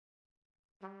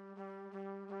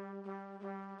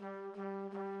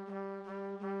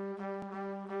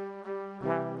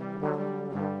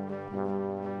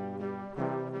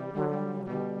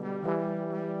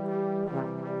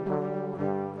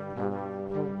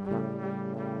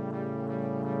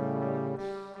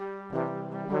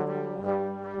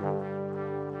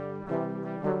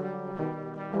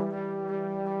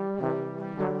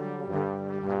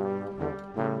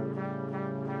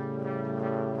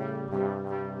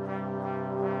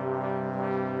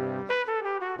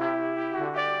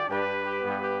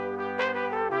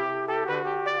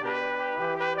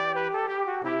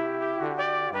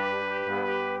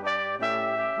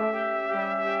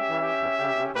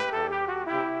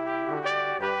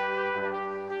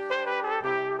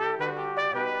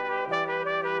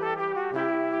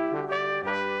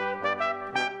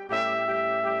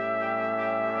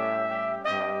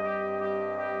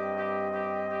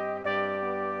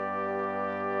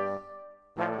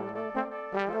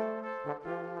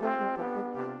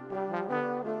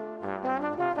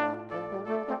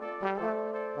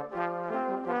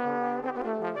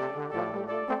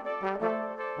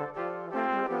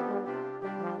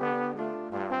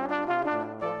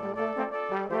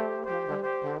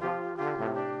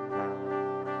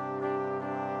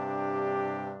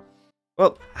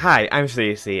Well, hi, I'm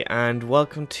Stacey, and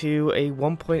welcome to a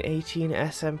 1.18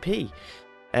 SMP.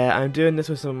 I'm doing this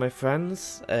with some of my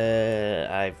friends.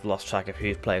 I've lost track of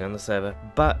who's playing on the server,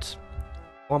 but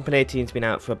 1.18's been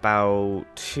out for about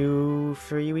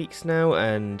 2-3 weeks now,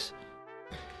 and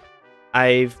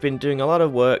I've been doing a lot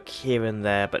of work here and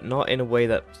there, but not in a way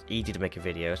that's easy to make a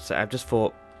video, so I've just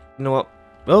thought, you know what?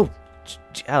 Oh,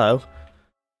 hello.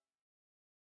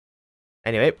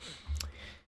 Anyway.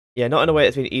 Yeah, not in a way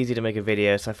that's been easy to make a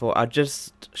video, so I thought I'd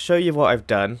just show you what I've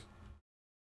done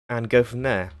and go from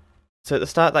there. So at the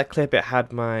start of that clip it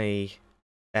had my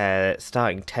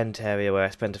starting tent area where I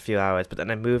spent a few hours, but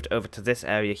then I moved over to this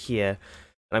area here,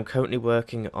 and I'm currently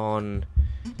working on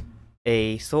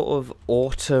a sort of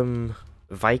autumn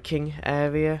Viking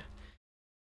area.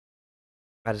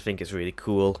 I just think it's really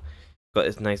cool. Got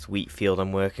this nice wheat field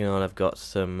I'm working on, I've got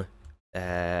some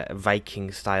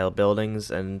Viking style buildings,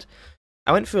 and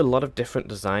I went through a lot of different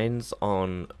designs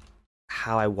on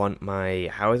how I want my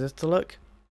houses to look,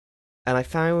 and I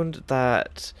found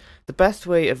that the best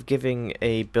way of giving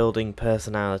a building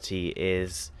personality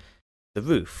is the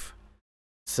roof.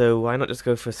 So why not just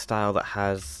go for a style that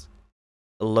has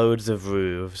loads of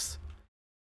roofs?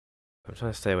 I'm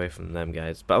trying to stay away from them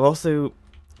guys, but I've also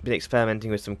been experimenting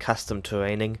with some custom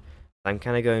terraining. I'm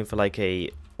kind of going for like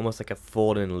almost like a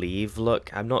fallen leaf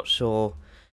look. I'm not sure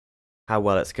how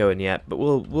well it's going yet, but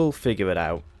we'll figure it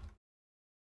out.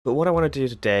 But what I want to do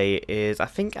today is I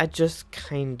think I just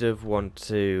kind of want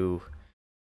to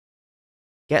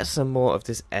get some more of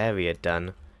this area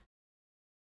done,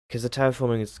 because the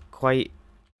terraforming is quite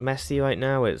messy right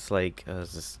now. It's like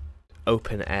there's just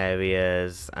open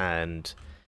areas and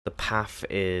the path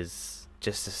is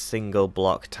just a single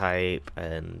block type,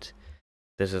 and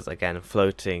there's just again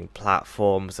floating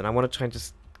platforms, and I want to try and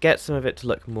just get some of it to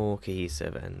look more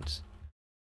cohesive and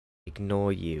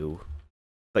ignore you.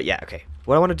 But yeah, okay.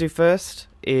 What I want to do first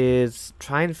is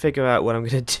try and figure out what I'm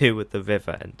going to do with the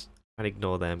river and try and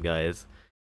ignore them guys.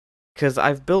 Because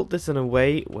I've built this in a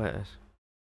way where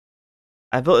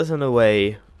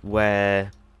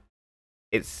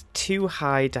it's too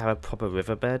high to have a proper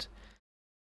riverbed.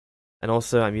 And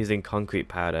also I'm using concrete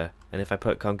powder, and if I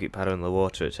put concrete powder in the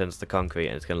water it turns to concrete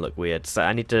and it's going to look weird. So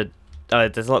I need to,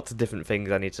 there's lots of different things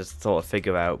I need to sort of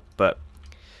figure out, but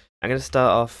I'm going to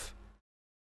start off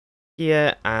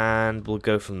here and we'll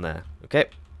go from there. Okay?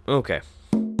 Okay.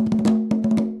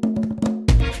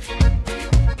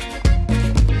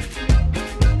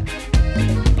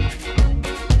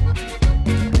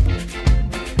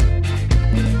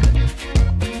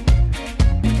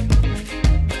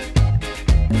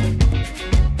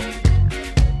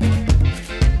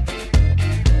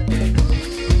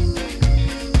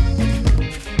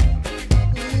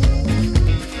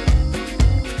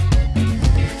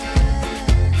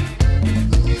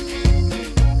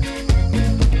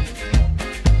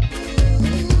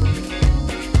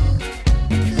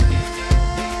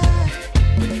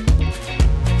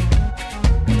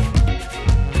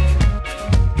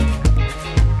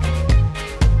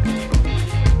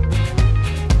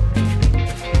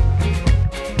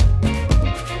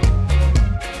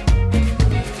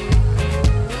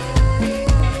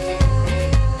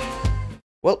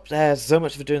 Well, there's so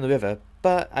much for doing the river,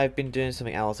 but I've been doing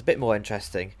something else a bit more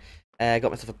interesting. Got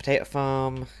myself a potato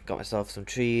farm, got myself some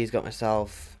trees, got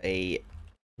myself a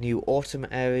new autumn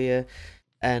area,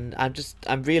 and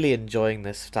I'm really enjoying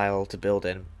this style to build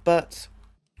in, but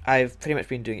I've pretty much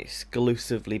been doing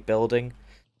exclusively building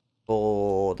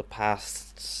for the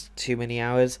past too many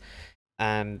hours,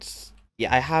 and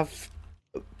yeah, I have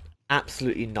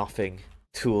absolutely nothing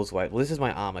tools-wise. Well, this is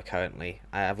my armor currently.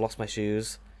 I've lost my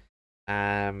shoes.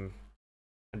 I'm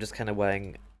just kind of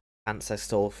wearing pants I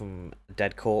stole from a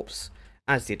dead corpse,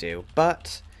 as you do.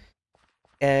 But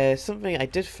something I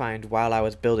did find while I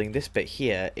was building this bit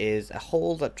here is a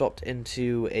hole that dropped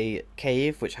into a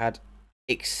cave which had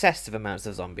excessive amounts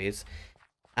of zombies,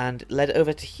 and led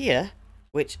over to here,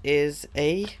 which is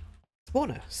a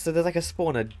spawner. So there's like a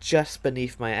spawner just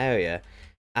beneath my area,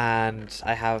 and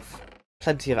I have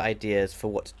plenty of ideas for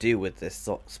what to do with this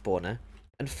spawner.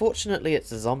 Unfortunately,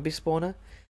 it's a zombie spawner.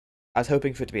 I was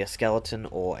hoping for it to be a skeleton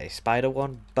or a spider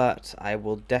one, but I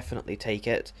will definitely take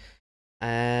it.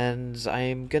 And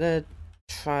I'm gonna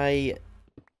try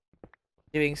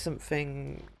doing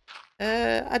something.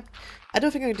 I don't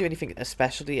think I'm gonna do anything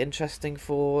especially interesting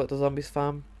for the zombies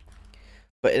farm,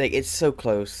 but like it's so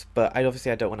close. But I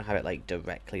don't want to have it like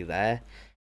directly there,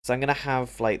 so I'm gonna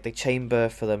have like the chamber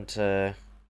for them to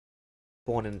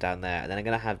spawn in down there, and then I'm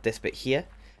gonna have this bit here,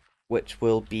 which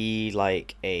will be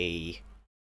like the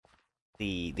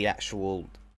actual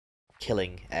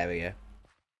killing area.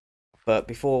 But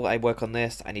before I work on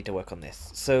this, I need to work on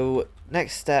this. So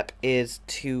next step is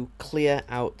to clear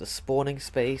out the spawning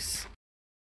space.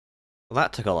 Well,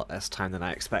 that took a lot less time than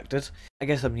I expected. I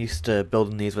guess I'm used to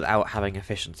building these without having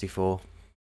efficiency 4,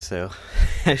 so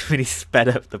I really sped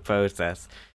up the process.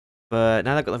 But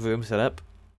now that I've got the room set up,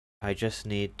 I just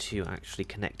need to actually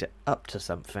connect it up to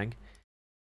something.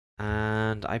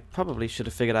 And I probably should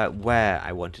have figured out where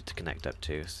I wanted to connect up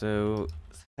to. So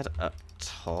let's head up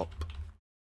top.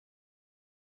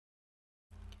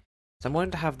 So I'm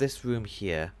wanting to have this room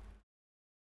here.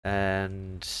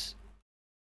 And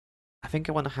I think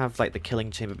I want to have like the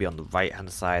killing chamber be on the right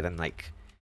hand side and like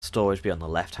storage be on the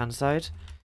left hand side.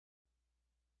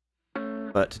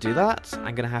 But to do that,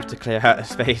 I'm going to have to clear out a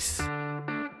space.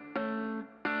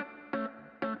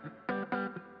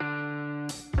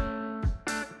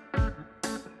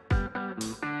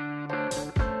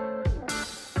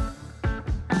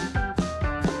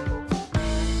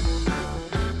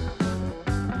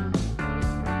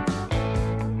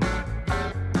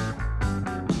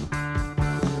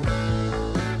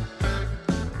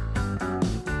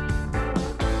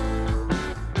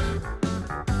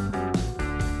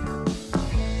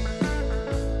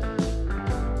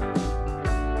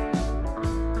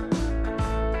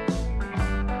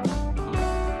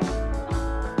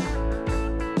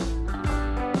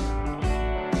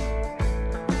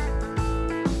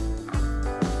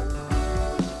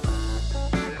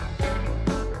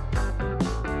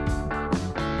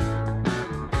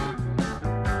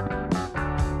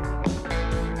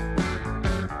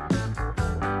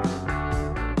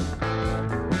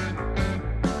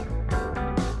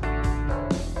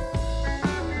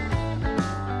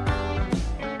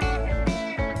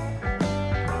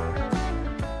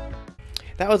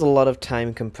 That was a lot of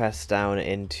time compressed down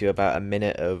into about a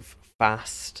minute of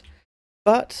fast,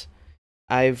 but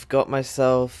I've got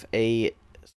myself a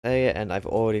and I've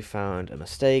already found a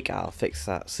mistake. I'll fix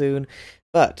that soon.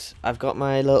 But I've got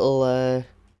my little,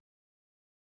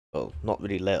 well, not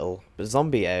really little, but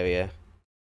zombie area.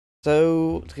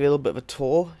 So, to give you a little bit of a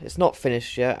tour, it's not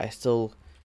finished yet. I still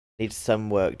need some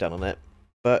work done on it.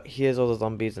 But here's all the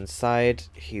zombies inside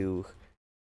who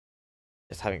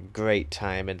just having a great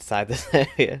time inside this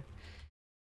area.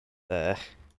 I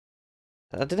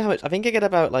don't know how much. I think I get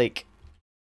about like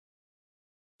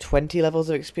 20 levels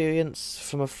of experience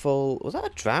from a full. Was that a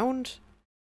drowned?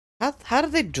 How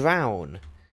did they drown?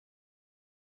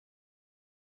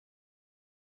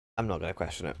 I'm not gonna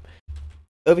question it.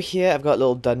 Over here, I've got a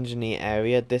little dungeony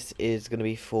area. This is gonna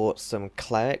be for some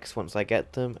clerics once I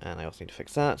get them, and I also need to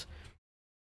fix that.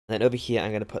 And then over here,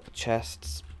 I'm gonna put the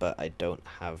chests, but I don't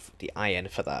have the iron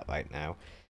for that right now.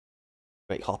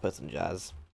 Make hoppers and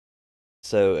jazz.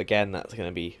 So again, that's going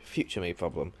to be future me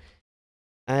problem.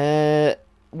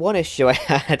 One issue I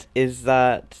had is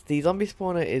that the zombie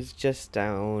spawner is just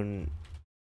down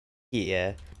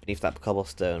here beneath that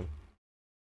cobblestone.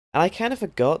 And I kind of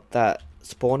forgot that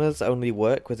spawners only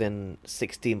work within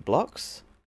 16 blocks.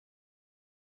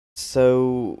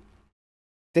 So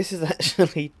this is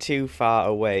actually too far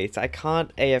away. So I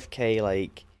can't AFK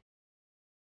like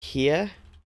here.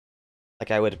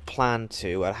 Like I would plan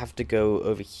to. I'd have to go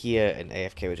over here and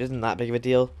AFK, which isn't that big of a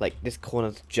deal. Like this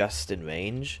corner's just in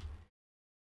range.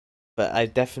 But I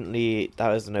definitely, that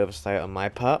was an oversight on my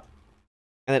part.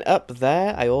 And then up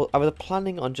there, I was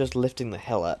planning on just lifting the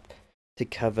hill up to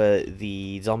cover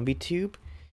the zombie tube.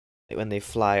 Like when they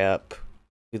fly up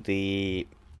with the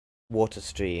water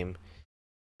stream.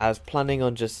 I was planning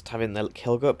on just having the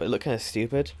hill go up, but it looked kind of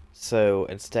stupid. So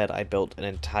instead I built an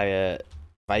entire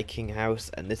Viking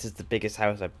house, and this is the biggest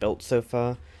house I've built so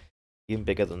far, even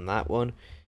bigger than that one.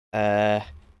 And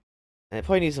it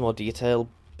probably needs some more detail,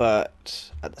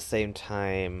 but at the same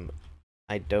time,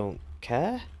 I don't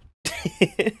care.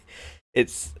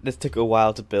 This took a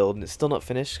while to build, and it's still not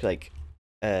finished. Like,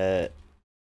 time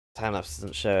lapse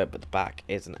doesn't show it, but the back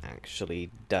isn't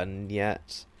actually done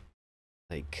yet.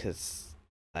 Like, cause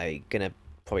I'm gonna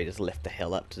probably just lift the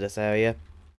hill up to this area.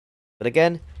 But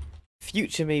again,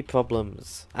 future me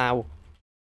problems. Ow.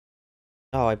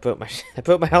 Oh, I broke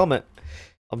my helmet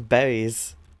on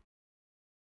berries.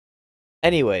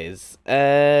 Anyways,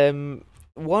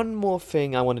 one more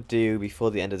thing I want to do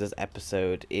before the end of this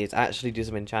episode is actually do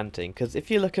some enchanting, because if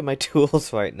you look at my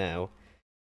tools right now,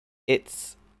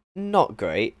 it's not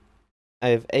great. I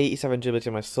have 87 durability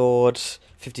on my sword,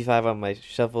 55 on my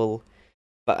shovel,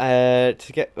 but I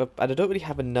don't really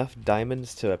have enough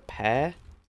diamonds to repair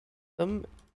them.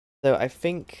 So I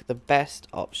think the best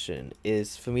option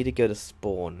is for me to go to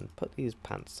spawn, put these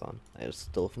pants on. I was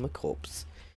still from a corpse.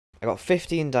 I got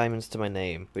 15 diamonds to my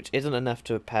name, which isn't enough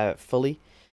to repair it fully.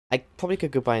 I probably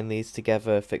could combine these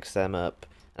together, fix them up.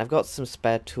 And I've got some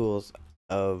spare tools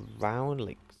around,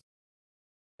 like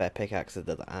spare pickaxes,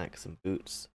 the axe and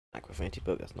boots. Acrofinity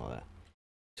book, that's not a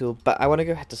tool. But I want to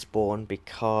go ahead to spawn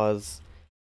because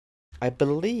I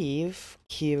believe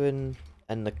Kieran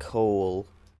and Nicole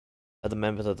are the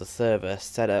members of the server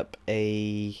set up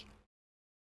a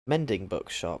mending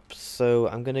bookshop. So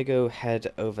I'm going to go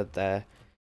head over there.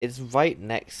 It's right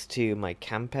next to my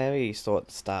camp area you saw at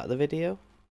the start of the video.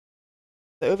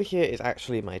 So over here is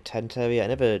actually my tent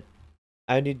area.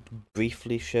 I only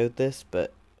briefly showed this,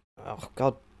 but oh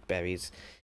god, berries.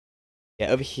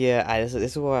 Yeah, over here, this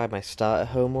is where my starter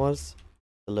home was.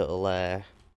 A little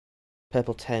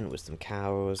purple tent with some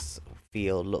cows,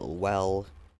 field, little well.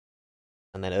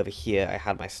 And then over here, I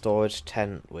had my storage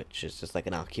tent, which is just like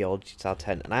an archaeology style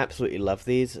tent. And I absolutely love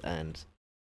these, and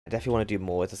I definitely want to do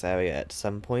more with this area at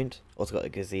some point. Also got a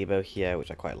gazebo here,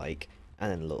 which I quite like,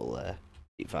 and then a little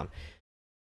sheep farm.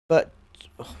 But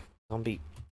zombie,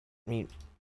 I mean,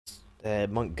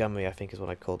 Montgomery, I think is what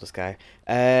I call this guy.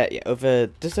 Yeah, over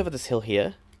this hill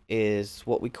here is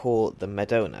what we call the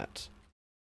Meadow Nut.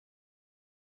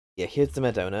 Yeah, here's the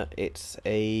Meadow Nut. It's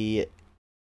a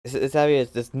this area.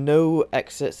 There's no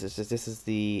exits. This is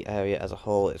the area as a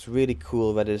whole. It's really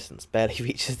cool. Red distance barely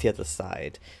reaches the other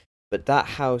side. But that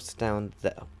house down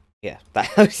there, yeah, that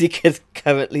house is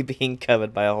currently being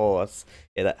covered by a horse.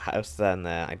 Yeah, that house down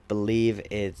there, I believe,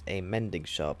 is a mending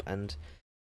shop. And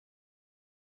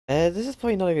this is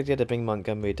probably not a good idea to bring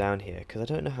Montgomery down here, because I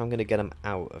don't know how I'm going to get him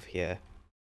out of here.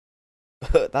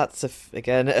 But that's,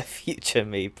 again, a future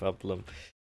me problem.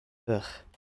 Ugh.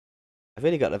 I've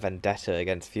really got a vendetta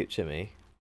against future me.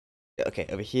 Okay,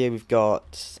 over here we've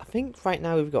got, I think right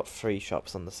now we've got 3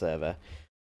 shops on the server.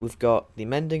 We've got the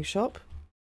mending shop.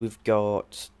 We've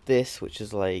got this, which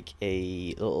is like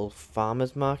a little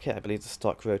farmer's market. I believe the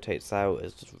stock rotates out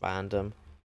as just random.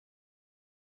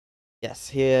 Yes,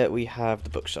 here we have the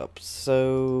bookshop.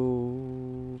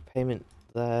 So, payment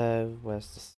there. Where's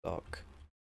the stock?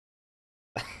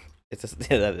 It's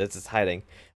just hiding.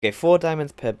 Okay, 4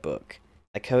 diamonds per book.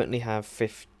 I currently have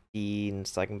 15,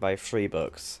 so I can buy 3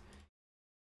 books.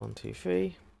 1, 2,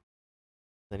 3.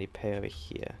 Then you pay over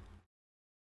here.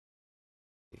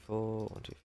 4, 1,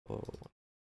 2, 4. 1.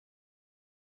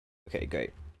 Okay,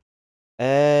 great.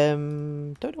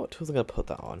 Don't know what tools I'm gonna put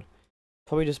that on.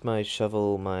 Probably just my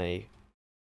shovel, my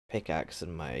pickaxe,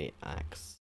 and my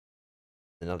axe.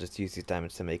 And I'll just use these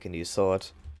diamonds to make a new sword.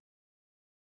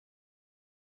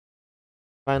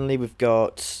 Finally, we've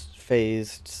got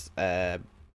phased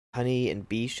honey and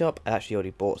bee shop. I actually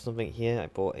already bought something here. I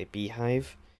bought a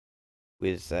beehive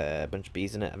with a bunch of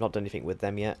bees in it. I've not done anything with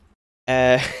them yet.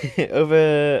 And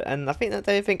I think that's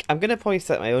everything. I'm gonna probably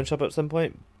set my own shop at some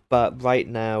point, but right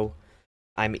now,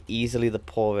 I'm easily the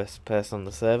poorest person on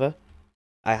the server.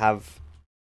 Everyone's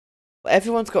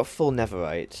got full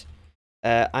netherite.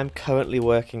 I'm currently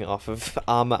working off of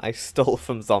armor I stole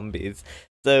from zombies.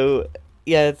 So,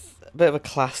 yeah, it's a bit of a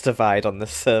class divide on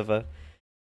this server.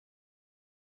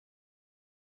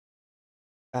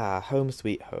 Ah, home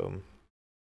sweet home.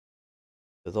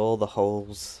 With all the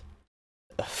holes.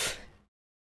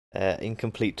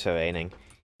 Incomplete terraining.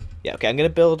 Yeah, okay, I'm gonna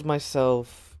build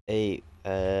myself a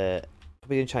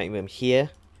probably an enchanting room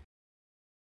here.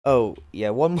 Oh,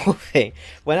 yeah, one more thing.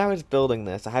 When I was building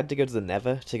this, I had to go to the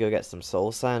Nether to go get some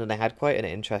soul sand, and I had quite an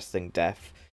interesting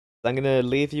death. So I'm gonna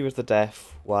leave you with the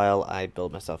death while I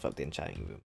build myself up the enchanting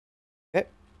room. Okay.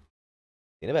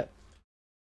 See you in a bit.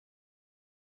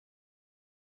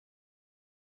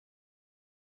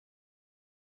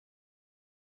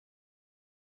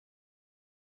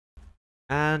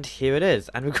 And here it is,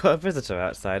 and we've got a visitor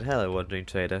outside. Hello, wandering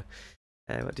trader.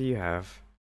 What do you have?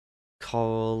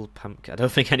 Coal, pumpkin. I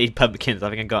don't think I need pumpkins. I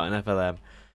think I got enough of them.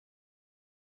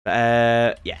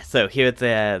 Yeah. So here's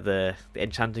the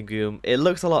enchanting room. It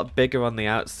looks a lot bigger on the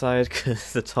outside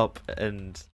because the top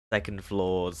and second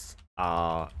floors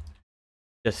are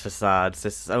just facades.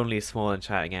 This is only a small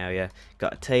enchanting area.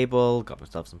 Got a table. Got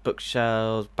myself some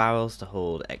bookshelves, barrels to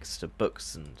hold extra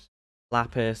books and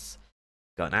lapis.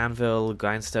 Got an anvil,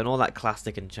 grindstone, all that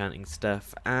classic enchanting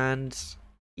stuff, and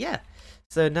yeah.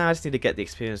 So now I just need to get the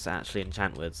experience to actually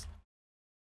enchant with.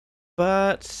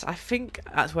 But I think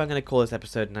that's what I'm going to call this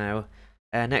episode now.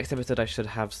 Next episode I should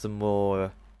have some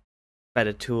more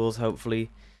better tools, hopefully.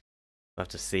 We'll have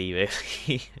to see,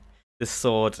 really. This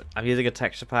sword, I'm using a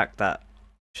texture pack that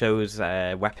shows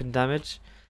weapon damage,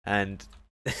 and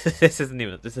this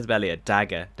is barely a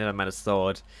dagger, never mind a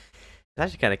sword. It's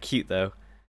actually kind of cute, though.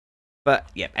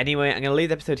 But yeah, anyway, I'm gonna leave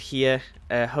the episode here.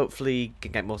 Hopefully,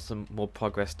 can get some more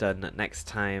progress done next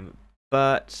time.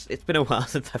 But it's been a while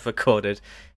since I've recorded.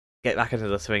 get back into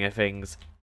the swing of things.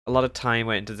 A lot of time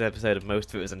went into this episode, and most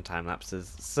of it was in time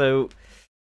lapses. So,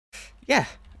 yeah,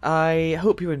 I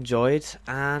hope you enjoyed,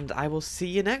 and I will see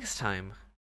you next time.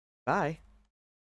 Bye.